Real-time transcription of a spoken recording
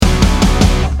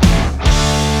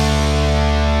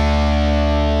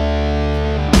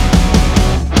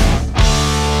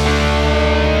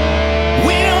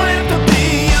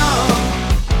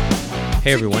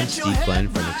Hey everyone, Steve Glenn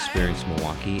from Experience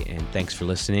Milwaukee, and thanks for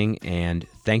listening, and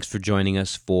thanks for joining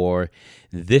us for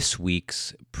this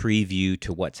week's preview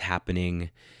to what's happening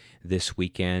this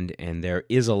weekend. And there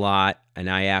is a lot,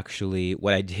 and I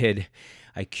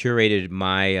curated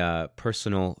my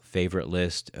personal favorite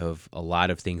list of a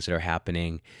lot of things that are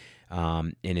happening,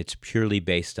 and it's purely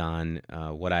based on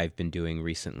what I've been doing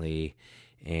recently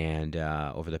and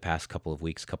over the past couple of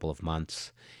weeks, couple of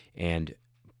months,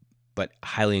 but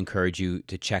highly encourage you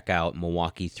to check out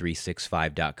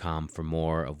Milwaukee365.com for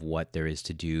more of what there is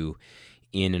to do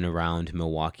in and around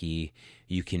Milwaukee.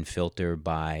 You can filter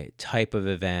by type of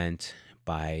event,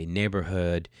 by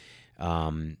neighborhood,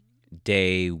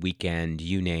 day, weekend,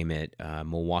 you name it.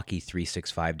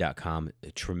 Milwaukee365.com,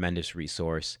 a tremendous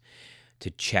resource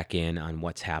to check in on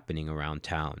what's happening around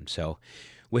town. So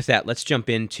with that, let's jump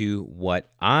into what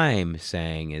I'm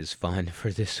saying is fun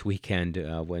for this weekend.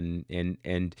 We'll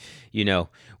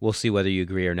see whether you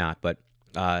agree or not. But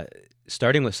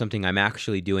starting with something I'm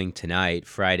actually doing tonight,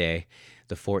 Friday,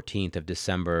 the 14th of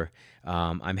December,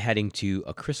 I'm heading to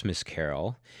A Christmas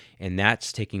Carol, and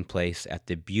that's taking place at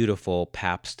the beautiful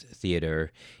Pabst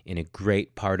Theater in a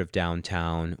great part of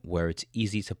downtown where it's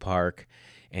easy to park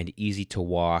and easy to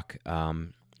walk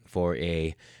for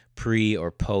a pre or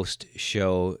post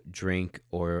show drink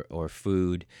or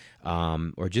food,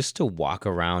 or just to walk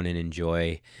around and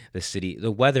enjoy the city.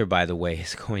 The weather, by the way,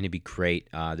 is going to be great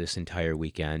this entire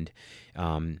weekend,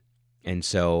 and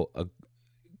so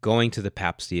going to the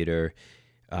Pabst Theater,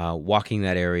 walking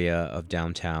that area of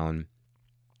downtown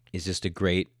is just a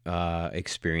great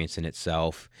experience in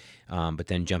itself. But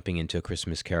then jumping into A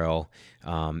Christmas Carol,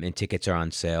 and tickets are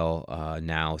on sale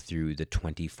now through the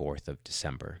 24th of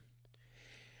December.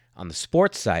 On the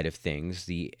sports side of things,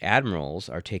 the Admirals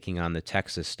are taking on the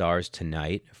Texas Stars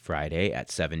tonight, Friday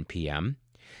at 7 p.m.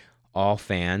 All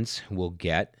fans will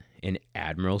get an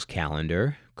Admirals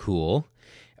calendar. Cool.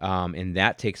 And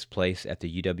that takes place at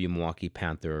the UW-Milwaukee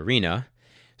Panther Arena.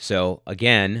 So,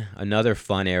 again, another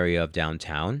fun area of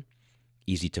downtown.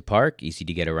 Easy to park, easy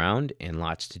to get around, and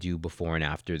lots to do before and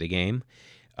after the game.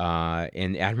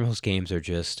 And Admirals games are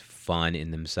just fun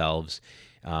in themselves.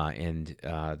 And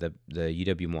the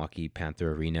UW-Milwaukee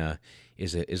Panther Arena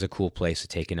is a cool place to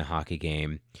take in a hockey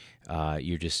game.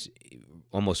 You're just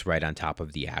almost right on top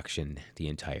of the action the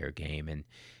entire game,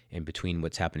 and between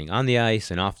what's happening on the ice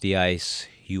and off the ice,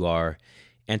 you are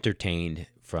entertained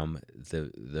from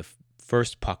the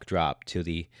first puck drop to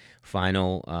the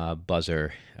final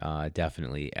buzzer.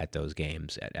 Definitely at those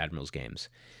games, at Admirals games.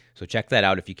 So check that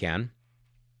out if you can.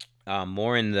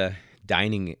 More in the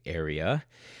dining area.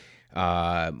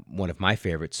 One of my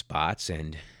favorite spots,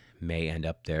 and may end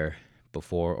up there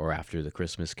before or after the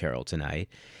Christmas Carol tonight.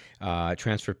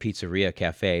 Transfer Pizzeria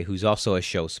Cafe, who's also a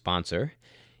show sponsor,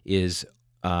 is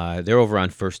they're over on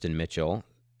First and Mitchell,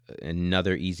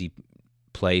 another easy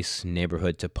place,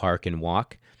 neighborhood to park and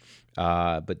walk.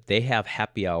 But they have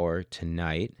happy hour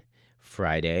tonight,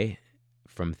 Friday,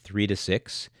 from 3 to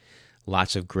 6.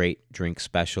 Lots of great drink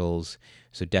specials.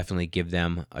 So definitely give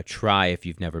them a try if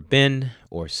you've never been,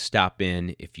 or stop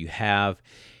in if you have.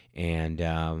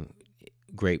 And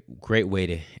great way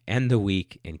to end the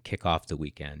week and kick off the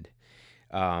weekend.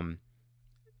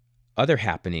 Other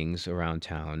happenings around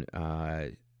town,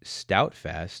 Stout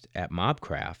Fest at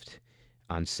Mobcraft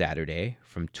on Saturday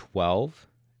from 12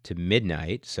 to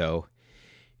midnight. So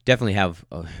definitely have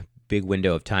a big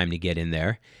window of time to get in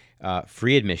there.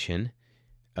 Free admission.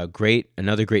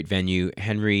 Another great venue.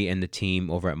 Henry and the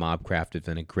team over at Mobcraft have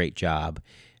done a great job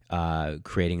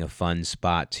creating a fun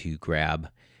spot to grab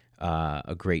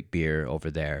a great beer over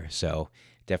there. So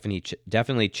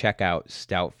definitely check out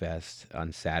Stout Fest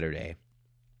on Saturday.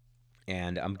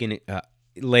 And I'm gonna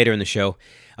later in the show,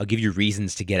 I'll give you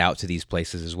reasons to get out to these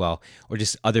places as well, or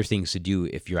just other things to do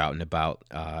if you're out and about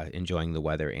enjoying the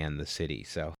weather and the city.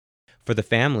 So for the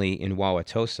family in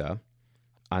Wauwatosa,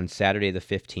 on Saturday the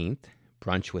 15th,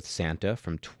 brunch with Santa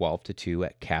from 12 to 2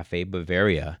 at Cafe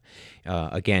Bavaria.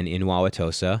 Again, in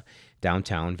Wauwatosa,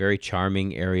 downtown, very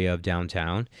charming area of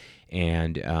downtown.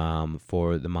 And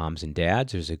for the moms and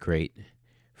dads, there's a great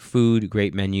food,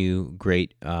 great menu,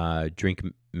 great drink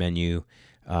menu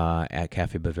at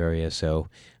Cafe Bavaria. So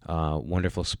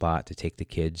wonderful spot to take the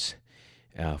kids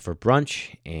for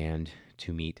brunch and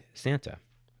to meet Santa.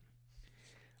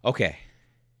 Okay,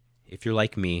 if you're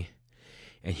like me,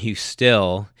 and you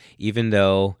still, even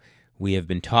though we have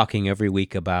been talking every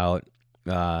week about,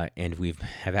 and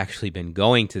have actually been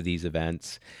going to these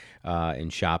events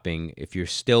and shopping, if you're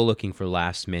still looking for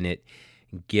last minute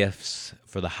gifts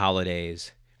for the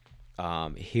holidays,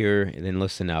 then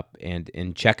listen up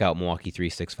and check out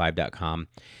Milwaukee365.com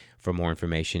for more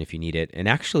information if you need it. And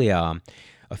actually, a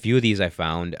few of these I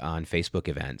found on Facebook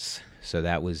events, so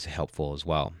that was helpful as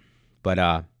well.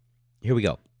 But here we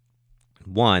go.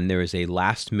 One, there is a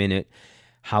last-minute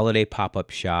holiday pop-up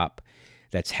shop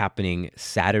that's happening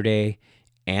Saturday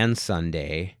and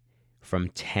Sunday from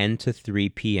 10 to 3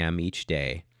 p.m. each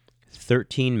day.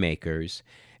 13 makers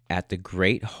at the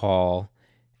Great Hall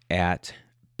at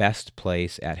Best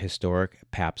Place at Historic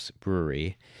Pabst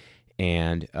Brewery.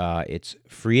 And it's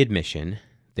free admission.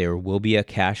 There will be a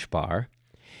cash bar.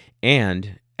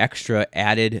 And extra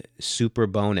added super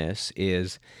bonus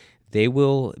is they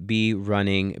will be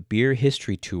running beer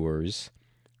history tours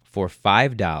for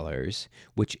 $5,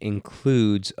 which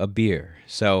includes a beer.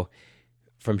 So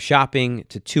from shopping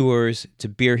to tours to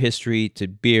beer history to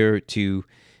beer to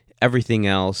everything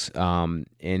else,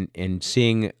 and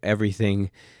seeing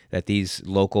everything that these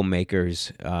local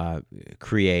makers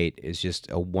create is just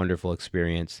a wonderful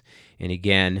experience. And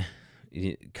again,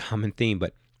 common theme,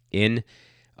 but in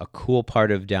a cool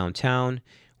part of downtown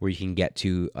where you can get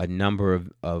to a number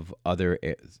of other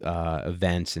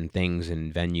events and things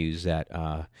and venues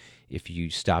that if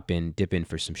you stop in, dip in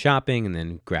for some shopping and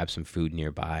then grab some food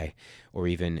nearby, or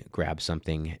even grab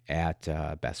something at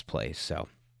Best Place. So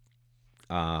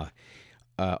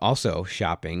also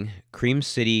shopping, Cream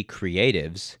City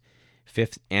Creatives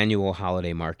 5th annual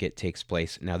holiday market takes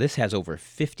place. Now this has over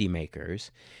 50 makers,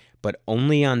 but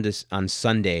only on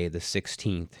Sunday the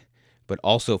 16th, but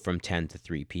also from 10 to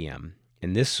 3 p.m.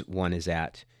 And this one is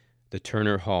at the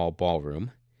Turner Hall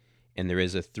Ballroom, and there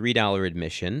is a $3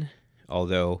 admission,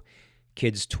 although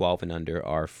kids 12 and under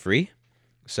are free.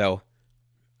 So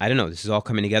I don't know, this is all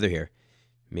coming together here.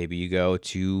 Maybe you go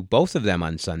to both of them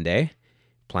on Sunday,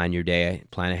 plan your day,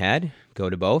 plan ahead, go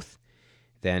to both,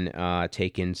 then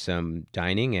take in some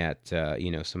dining at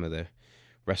some of the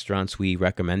restaurants we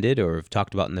recommended or have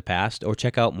talked about in the past, or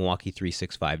check out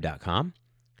Milwaukee365.com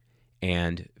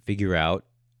and figure out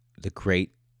the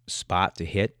great spot to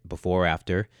hit before or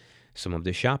after some of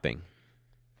the shopping.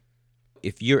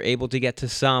 If you're able to get to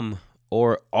some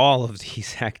or all of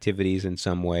these activities in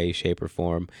some way, shape, or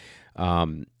form,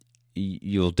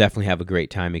 you'll definitely have a great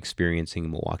time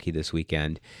experiencing Milwaukee this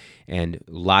weekend, and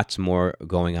lots more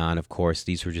going on. Of course,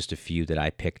 these were just a few that I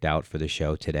picked out for the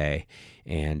show today.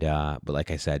 And but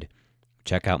like I said,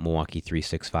 check out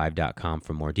Milwaukee365.com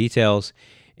for more details.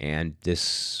 And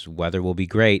this weather will be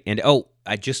great. And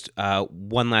I just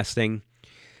one last thing.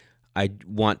 I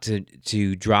want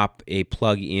to drop a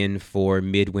plug in for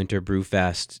Midwinter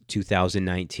Brewfest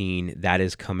 2019. That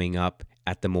is coming up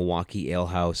at the Milwaukee Ale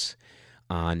House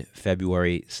on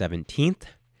February 17th.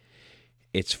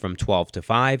 It's from 12 to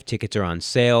 5. Tickets are on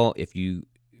sale. If you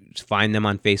find them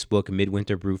on Facebook,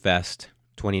 Midwinter Brewfest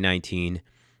 2019,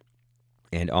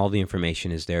 and all the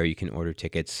information is there. You can order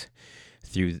tickets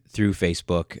through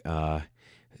Facebook,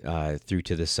 through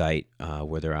to the site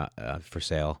where they're for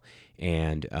sale.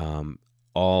 And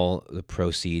all the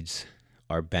proceeds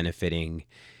are benefiting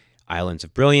Islands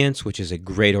of Brilliance, which is a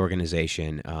great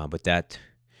organization. But that,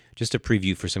 just a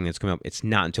preview for something that's coming up. It's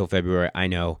not until February, I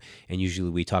know, and usually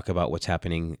we talk about what's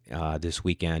happening this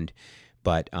weekend,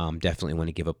 but definitely want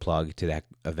to give a plug to that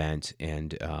event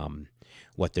and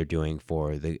what they're doing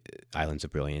for the Islands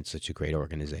of Brilliance, such a great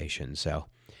organization. So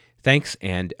thanks,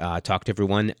 and talk to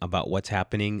everyone about what's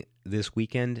happening this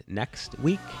weekend next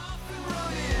week.